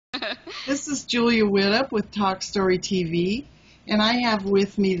This is Julia Widup with Talk Story TV, and I have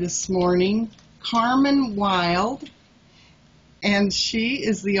with me this morning Carmen Wyld, and she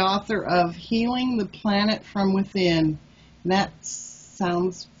is the author of Healing the Planet from Within. And that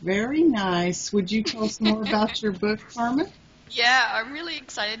sounds very nice. Would you tell us more about your book, Carmen? Yeah, I'm really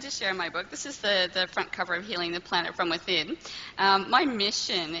excited to share my book. This is the front cover of Healing the Planet from Within. My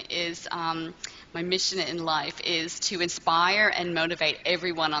mission in life is to inspire and motivate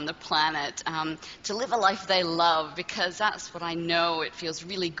everyone on the planet to live a life they love, because that's what I know. It feels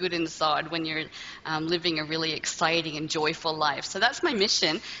really good inside when you're living a really exciting and joyful life. So that's my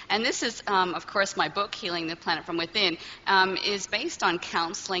mission. And this is, of course, my book, Healing the Planet from Within, is based on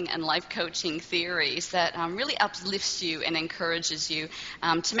counseling and life coaching theories that really uplifts you and encourages you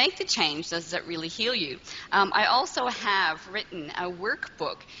to make the changes that really heal you. I also have written a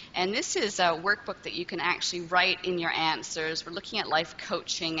workbook, and this is a workbook that you can actually write in your answers. We're looking at life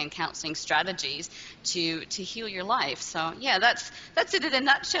coaching and counseling strategies to heal your life. So yeah, that's it in a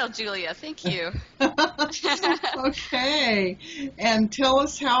nutshell, Julia. Thank you. Okay. And tell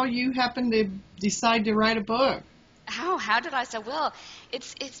us how you happened to decide to write a book. How did I say? Well,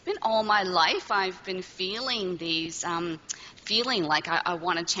 it's been all my life. I've been feeling these, feeling like I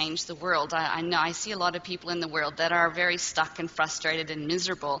want to change the world. I know I see a lot of people in the world that are very stuck and frustrated and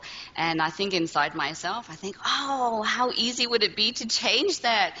miserable. And I think inside myself, I think, oh, how easy would it be to change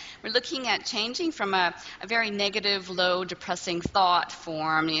that? We're looking at changing from a very negative, low, depressing thought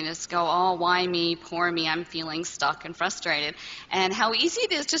form. You just go, oh, why me? Poor me. I'm feeling stuck and frustrated. And how easy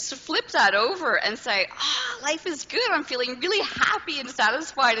it is just to flip that over and say, oh, life is good. I'm feeling really happy and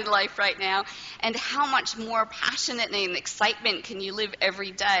satisfied in life right now. And how much more passionate and excitement can you live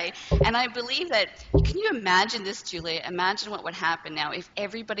every day? And I believe that, can you imagine this, Julia? Imagine what would happen now if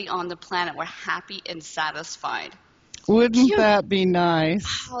everybody on the planet were happy and satisfied. Wouldn't that be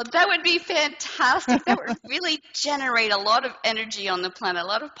nice? Oh, that would be fantastic. That would really generate a lot of energy on the planet, a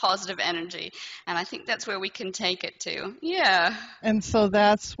lot of positive energy. And I think that's where we can take it to. Yeah. And so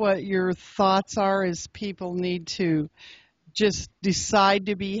that's what your thoughts are, is people need to just decide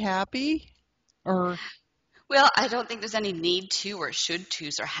to be happy? Or Well, I don't think there's any need to or should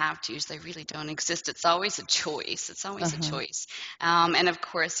tos or have tos. They really don't exist. It's always a choice. It's always a choice. And of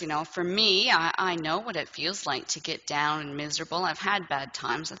course, for me, I know what it feels like to get down and miserable. I've had bad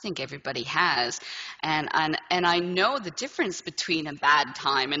times. I think everybody has. And I know the difference between a bad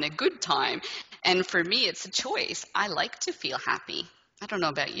time and a good time. And for me, it's a choice. I like to feel happy. I don't know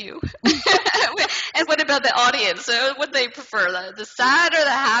about you. And what about the audience? What do they prefer, the sad or the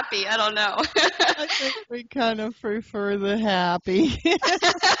happy? I don't know. I think we kind of prefer the happy.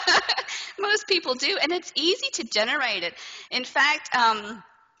 Most people do, and it's easy to generate it. In fact,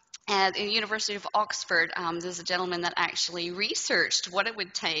 at the University of Oxford, there's a gentleman that actually researched what it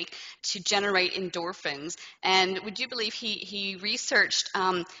would take to generate endorphins. And would you believe he researched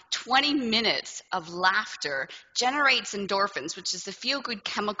 20 minutes of laughter generates endorphins, which is the feel-good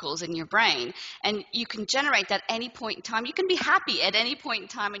chemicals in your brain. And you can generate that at any point in time. You can be happy at any point in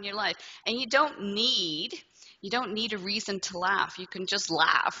time in your life. And you don't need a reason to laugh. You can just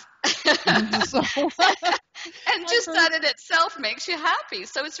laugh. And just that in itself makes you happy.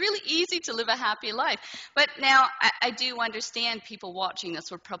 So it's really easy to live a happy life. But now I do understand people watching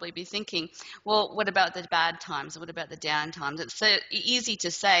this would probably be thinking, well, what about the bad times? What about the down times? It's so easy to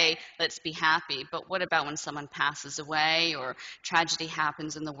say, let's be happy. But what about when someone passes away or tragedy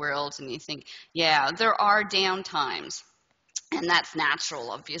happens in the world and you think, yeah, there are down times. And that's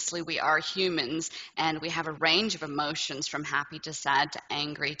natural. Obviously, we are humans, and we have a range of emotions from happy to sad to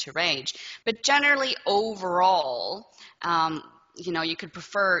angry to rage. But generally, overall, you could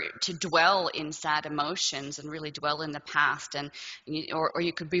prefer to dwell in sad emotions and really dwell in the past, or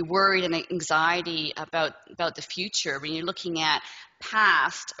you could be worried and anxiety about the future. When you're looking at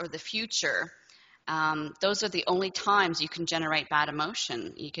past or the future, those are the only times you can generate bad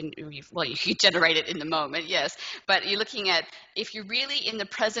emotion. You can generate it in the moment, yes. But you're looking at, if you're really in the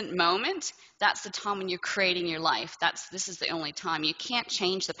present moment, that's the time when you're creating your life. This is the only time. You can't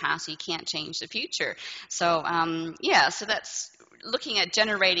change the past, you can't change the future. So, so that's looking at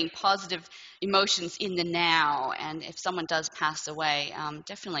generating positive emotions in the now. And if someone does pass away,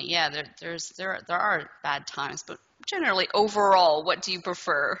 definitely, yeah, there are bad times, but generally, overall, what do you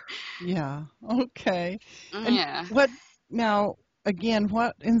prefer? Yeah. Okay. Yeah. And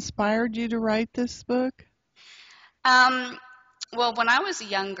what inspired you to write this book? Well, when I was a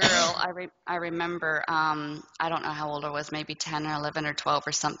young girl, I remember, I don't know how old I was, maybe 10 or 11 or 12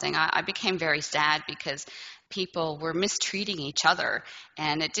 or something. I became very sad because people were mistreating each other,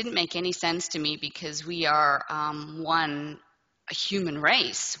 and it didn't make any sense to me because we are one a human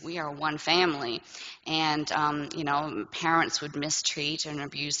race. We are one family, and parents would mistreat and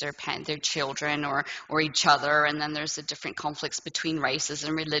abuse their children or each other, and then there's the different conflicts between races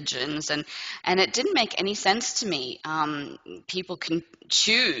and religions, and it didn't make any sense to me. People can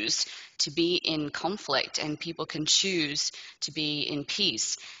choose to be in conflict, and people can choose to be in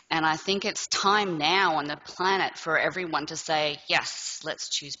peace. And I think it's time now on the planet for everyone to say, yes, let's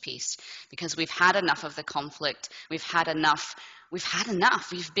choose peace, because we've had enough of the conflict. We've had enough.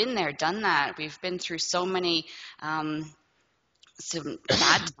 We've been there, done that. We've been through so many some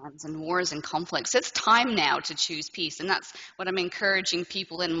bad times and wars and conflicts. It's time now to choose peace. And that's what I'm encouraging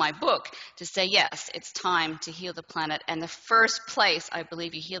people in my book to say, yes, it's time to heal the planet. And the first place I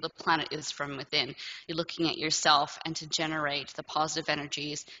believe you heal the planet is from within. You're looking at yourself and to generate the positive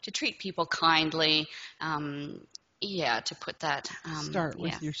energies, to treat people kindly. To put that. Start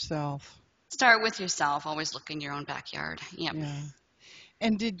with yourself. Start with yourself. Always look in your own backyard. Yep. Yeah.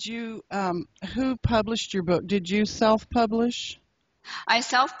 And did you, who published your book? Did you self-publish? I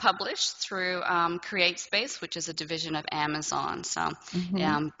self-published through CreateSpace, which is a division of Amazon. So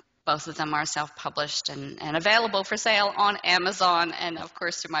both of them are self-published and available for sale on Amazon, and of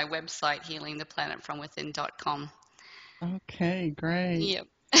course through my website, healingtheplanetfromwithin.com. Okay, great. Yep.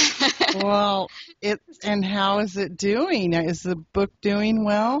 Well, and how is it doing? Is the book doing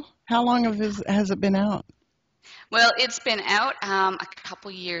well? How long has it been out? Well, it's been out a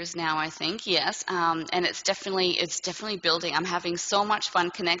couple years now, I think, yes, and it's definitely building. I'm having so much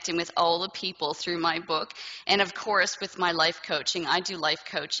fun connecting with all the people through my book, and of course with my life coaching. I do life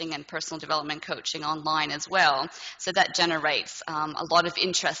coaching and personal development coaching online as well, so that generates a lot of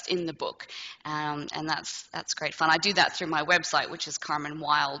interest in the book, and that's great fun. I do that through my website, which is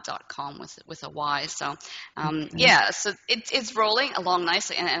carmenwyld.com with a Y. So so it's rolling along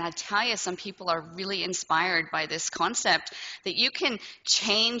nicely, and I tell you, some people are really inspired by this concept that you can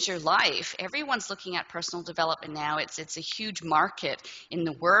change your life. Everyone's looking at personal development now. It's a huge market in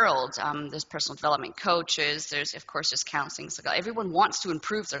the world. There's personal development coaches. There's, of course, just counseling. So everyone wants to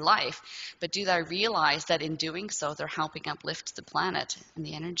improve their life, but do they realize that in doing so, they're helping uplift the planet and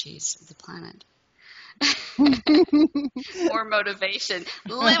the energies of the planet? More motivation.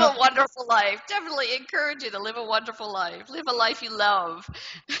 Live a wonderful life. Definitely encourage you to live a wonderful life. Live a life you love.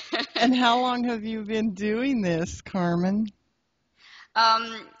 And how long have you been doing this, Carmen?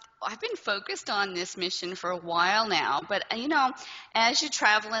 I've been focused on this mission for a while now, but as you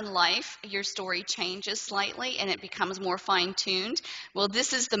travel in life, your story changes slightly and it becomes more fine-tuned. Well,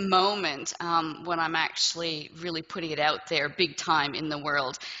 this is the moment when I'm actually really putting it out there big time in the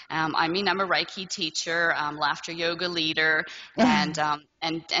world. I'm a Reiki teacher, laughter yoga leader, and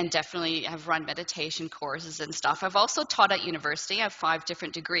definitely have run meditation courses and stuff. I've also taught at university. I have 5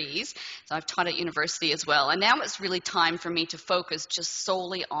 different degrees, so I've taught at university as well. And now it's really time for me to focus just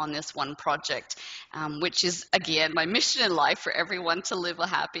solely on this one project, which is, again, my mission in life for everyone to live a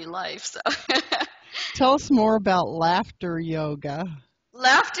happy life. So, tell us more about laughter yoga.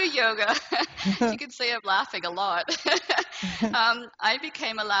 Laughter yoga. You can say I'm laughing a lot. I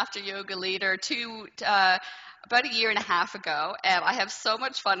became a laughter yoga leader about a year and a half ago, and I have so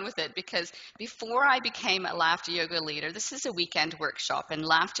much fun with it because before I became a laughter yoga leader, this is a weekend workshop, and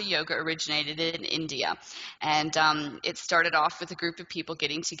laughter yoga originated in India, and it started off with a group of people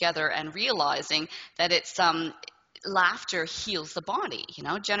getting together and realizing that it's laughter heals the body,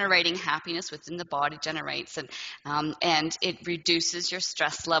 generating happiness within the body generates, and it reduces your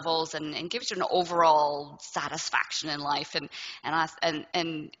stress levels and gives you an overall satisfaction in life. And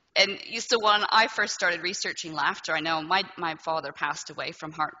so when I first started researching laughter, I know my father passed away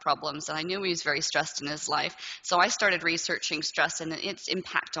from heart problems, and I knew he was very stressed in his life. So I started researching stress and its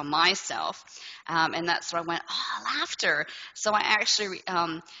impact on myself, and that's when I went, laughter. So I actually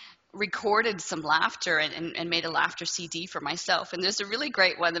recorded some laughter and made a laughter CD for myself. And there's a really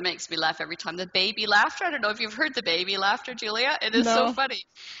great one that makes me laugh every time, the baby laughter. I don't know if you've heard the baby laughter, Julia. It is so funny.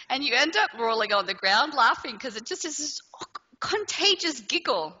 And you end up rolling on the ground laughing because it just is this contagious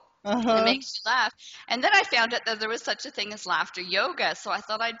giggle. It makes you laugh. And then I found out that there was such a thing as laughter yoga. So I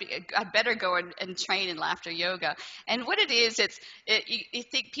thought I'd better go and train in laughter yoga. And what it is, you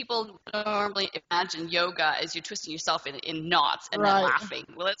think people normally imagine yoga as you twisting yourself in knots and then laughing.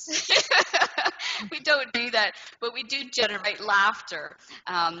 Well, we don't do that, but we do generate laughter.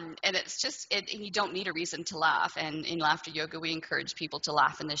 And it's just, and you don't need a reason to laugh. And in laughter yoga, we encourage people to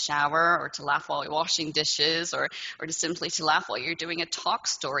laugh in the shower, or to laugh while you're washing dishes, or to simply to laugh while you're doing a talk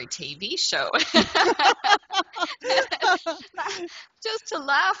story TV show. just to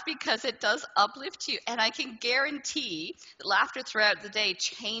laugh because it does uplift you. And I can guarantee that laughter throughout the day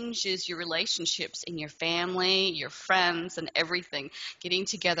changes your relationships in your family, your friends, and everything. Getting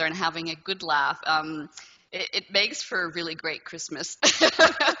together and having a good laugh. It makes for a really great Christmas.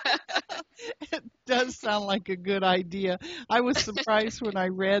 It does sound like a good idea. I was surprised when I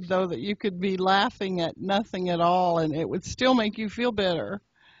read, though, that you could be laughing at nothing at all and it would still make you feel better.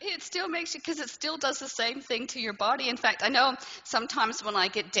 It still makes you, because it still does the same thing to your body. In fact, I know sometimes when I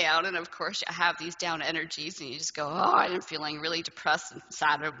get down, and of course I have these down energies, and you just go, oh, I'm feeling really depressed and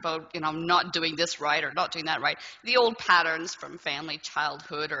sad about, not doing this right or not doing that right. The old patterns from family,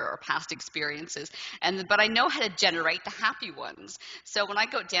 childhood, or past experiences. But I know how to generate the happy ones. So when I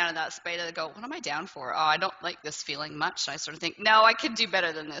go down in that space, I go, what am I down for? Oh, I don't like this feeling much. And I sort of think, no, I can do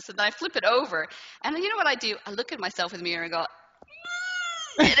better than this. And then I flip it over. And then you know what I do? I look at myself in the mirror and go,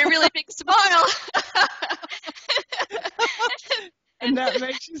 and a really big smile. And that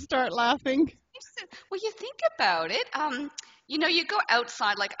makes you start laughing. Well, you think about it. You go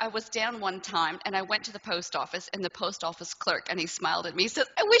outside. Like I was down one time, and I went to the post office, and the post office clerk, and he smiled at me. He said,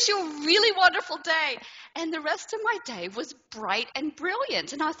 "I wish you a really wonderful day." And the rest of my day was bright and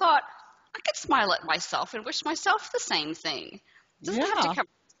brilliant. And I thought, I could smile at myself and wish myself the same thing. It doesn't have to Yeah. come from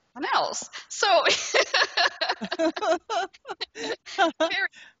someone else. So, very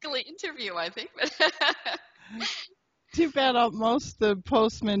silly interview, I think. Too bad most of the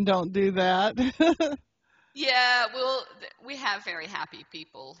postmen don't do that. Yeah, well, we have very happy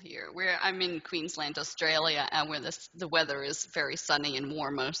people here. I'm in Queensland, Australia, and where the weather is very sunny and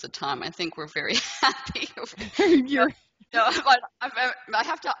warm most of the time. I think we're very happy. You're No, but I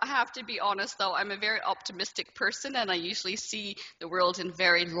have to be honest though. I'm a very optimistic person, and I usually see the world in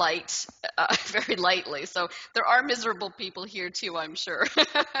very very lightly. So there are miserable people here too, I'm sure.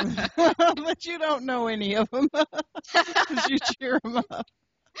 but you don't know any of them because you cheer them up.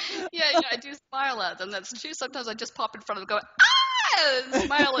 Yeah, I do smile at them. That's true. Sometimes I just pop in front of them, and go ah, and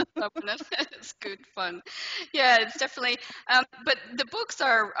smile at someone. It's good fun. Yeah, it's definitely. But the books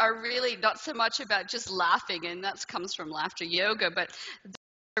are really not so much about just laughing, and that comes from laughter yoga, but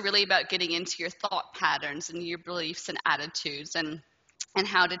they're really about getting into your thought patterns and your beliefs and attitudes and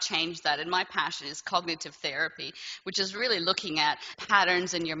how to change that. And my passion is cognitive therapy, which is really looking at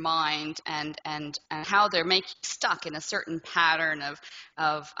patterns in your mind and how they're making you stuck in a certain pattern of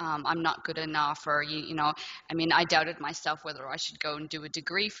I'm not good enough, or I doubted myself whether I should go and do a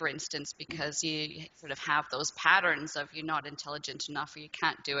degree, for instance, because you sort of have those patterns of you're not intelligent enough or you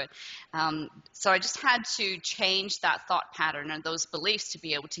can't do it. So I just had to change that thought pattern and those beliefs to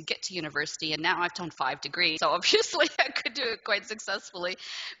be able to get to university. And now I've done 5 degrees, so obviously I could do it quite successfully.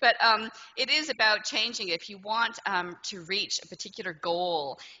 But it is about changing. If you want to reach a particular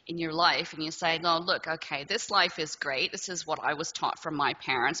goal in your life, and you say, no, look, okay, this life is great. This is what I was taught from my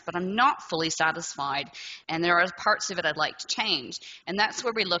parents, but I'm not fully satisfied. And there are parts of it I'd like to change. And that's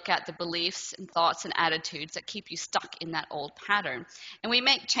where we look at the beliefs and thoughts and attitudes that keep you stuck in that old pattern. And we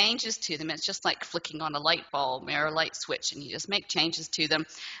make changes to them. It's just like flicking on a light bulb or a light switch, and you just make changes to them.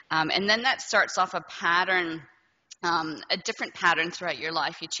 And then that starts off a pattern, a different pattern throughout your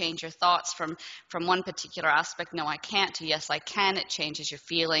life. You change your thoughts from one particular aspect, no, I can't, to yes, I can. It changes your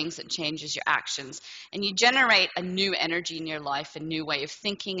feelings, it changes your actions, and you generate a new energy in your life, a new way of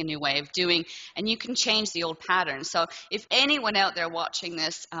thinking, a new way of doing, and you can change the old patterns. So if anyone out there watching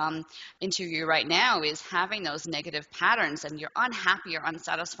this interview right now is having those negative patterns and you're unhappy or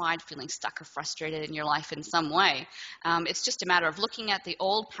unsatisfied, feeling stuck or frustrated in your life in some way, it's just a matter of looking at the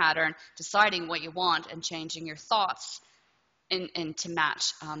old pattern, deciding what you want, and changing your thoughts and to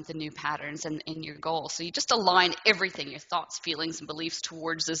match the new patterns and in your goal. So you just align everything, your thoughts, feelings, and beliefs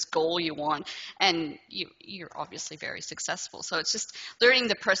towards this goal you want, and you're obviously very successful. So it's just learning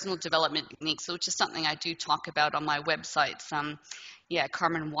the personal development techniques, which is something I do talk about on my websites.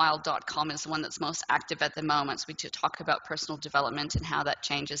 CarmenWyld.com is the one that's most active at the moment. So we do talk about personal development and how that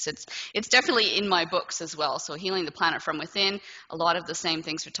changes. It's definitely in my books as well. So Healing the Planet from Within, a lot of the same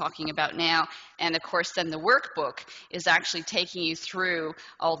things we're talking about now. And of course, then the workbook is actually taking you through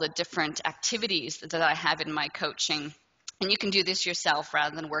all the different activities that I have in my coaching. And you can do this yourself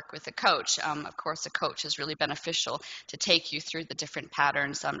rather than work with a coach. Of course, a coach is really beneficial to take you through the different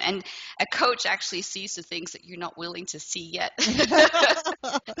patterns. And a coach actually sees the things that you're not willing to see yet.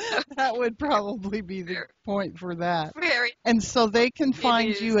 That would probably be the point for that. Very. And so they can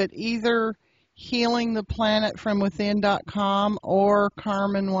find is. you at either healingtheplanetfromwithin.com or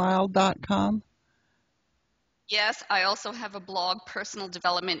carmenwyld.com. Yes, I also have a blog,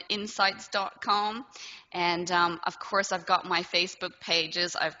 personaldevelopmentinsights.com. And of course, I've got my Facebook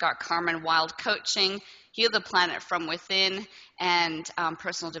pages. I've got Carmen Wyld Coaching, Heal the Planet from Within and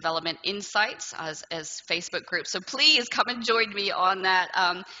Personal Development Insights as Facebook groups. So please come and join me on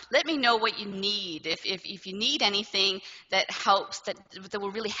that. Let me know what you need. If you need anything that helps, that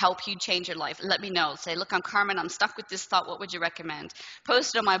will really help you change your life, let me know. Say, look, I'm Carmen. I'm stuck with this thought. What would you recommend?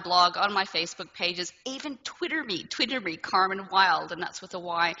 Post it on my blog, on my Facebook pages. Even Twitter me, Carmen Wyld, and that's with a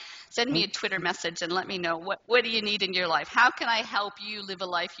Y. Send me a Twitter message and let me know what do you need in your life. How can I help you live a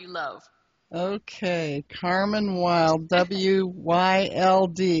life you love? Okay, Carmen Wyld,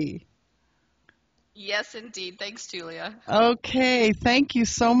 W-Y-L-D. Yes, indeed. Thanks, Julia. Okay, thank you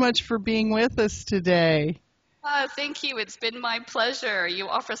so much for being with us today. Thank you. It's been my pleasure. You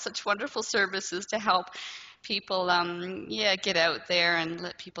offer such wonderful services to help people, get out there and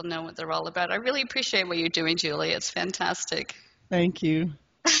let people know what they're all about. I really appreciate what you're doing, Julie. It's fantastic. Thank you.